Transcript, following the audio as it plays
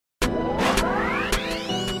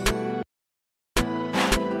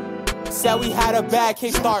Said we had a bad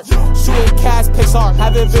kickstart, shooting cast Pixar.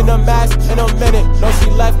 Haven't been to mass in a minute. No,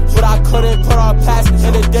 she left, but I couldn't put our past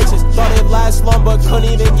in the ditches. Thought it last long, but couldn't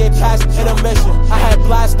even get past intermission. I had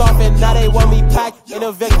blast off and now they want me packed and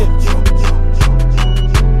evicted.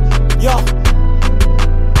 Yo,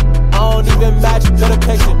 I don't even match the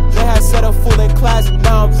depiction. They had set a fool in class,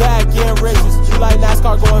 now I'm back getting riches. You like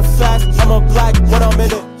NASCAR going fast, I'm a black when I'm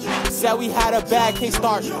in it. Said we had a bad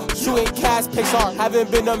kickstart, shooting cast Pixar. Haven't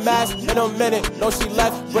been to mass in a minute. No, she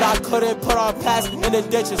left, but I couldn't put our past in the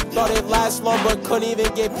ditches. Thought it last long, but couldn't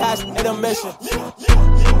even get past intermission.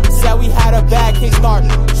 Said we had a bad kickstart,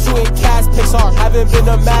 shooting cast Pixar. Haven't been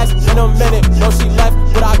to mass in a minute. No, she left,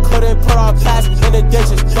 but I couldn't put our past in the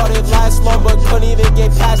ditches. Thought it last long, but couldn't even get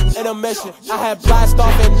past intermission. I had blast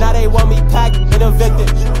off and now they want me packed and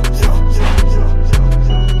evicted.